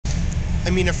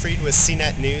I'm Mina Fried with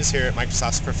CNET News here at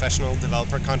Microsoft's Professional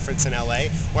Developer Conference in LA,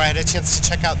 where I had a chance to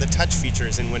check out the touch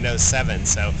features in Windows 7.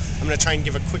 So I'm going to try and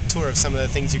give a quick tour of some of the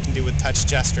things you can do with touch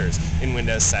gestures in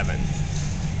Windows 7.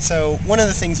 So one of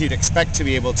the things you'd expect to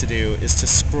be able to do is to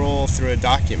scroll through a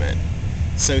document.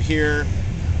 So here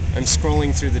I'm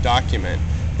scrolling through the document,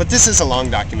 but this is a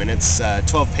long document. It's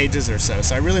 12 pages or so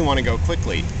I really want to go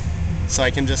quickly. So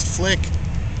I can just flick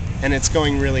and it's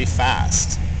going really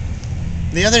fast.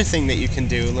 The other thing that you can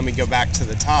do, let me go back to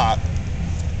the top,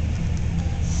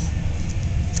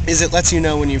 is it lets you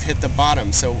know when you've hit the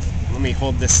bottom. So let me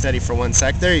hold this steady for 1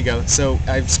 sec. There you go. So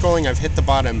I'm scrolling, I've hit the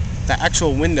bottom. The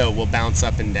actual window will bounce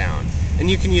up and down.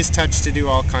 And you can use touch to do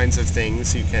all kinds of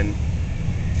things. You can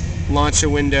launch a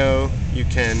window, you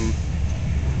can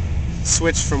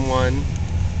switch from one,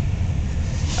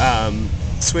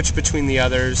 switch between the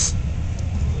others.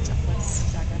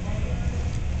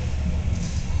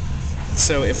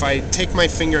 So if I take my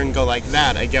finger and go like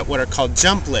that, I get what are called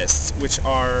jump lists, which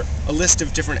are a list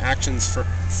of different actions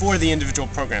for the individual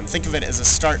program. Think of it as a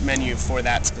start menu for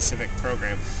that specific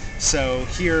program. So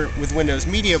here with Windows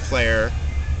Media Player,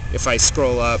 if I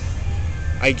scroll up,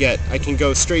 I can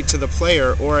go straight to the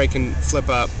player, or I can flip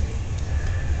up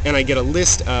and I get a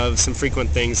list of some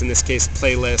frequent things, in this case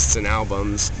playlists and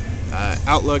albums.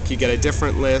 Outlook, you get a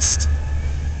different list.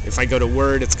 If I go to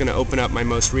Word, it's going to open up my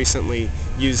most recently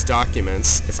used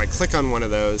documents. If I click on one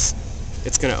of those,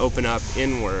 it's going to open up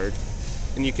in Word.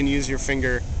 And you can use your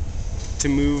finger to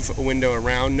move a window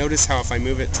around. Notice how if I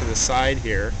move it to the side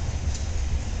here,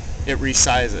 it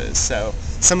resizes. So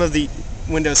some of the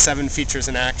Windows 7 features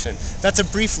in action. That's a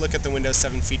brief look at the Windows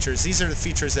 7 features. These are the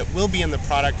features that will be in the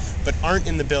product but aren't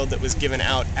in the build that was given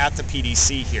out at the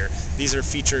PDC here. These are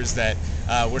features that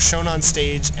were shown on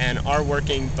stage and are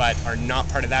working but are not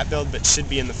part of that build, but should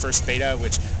be in the first beta,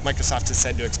 which Microsoft has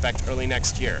said to expect early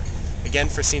next year. Again,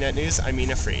 for CNET News, I'm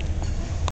Mina Fried.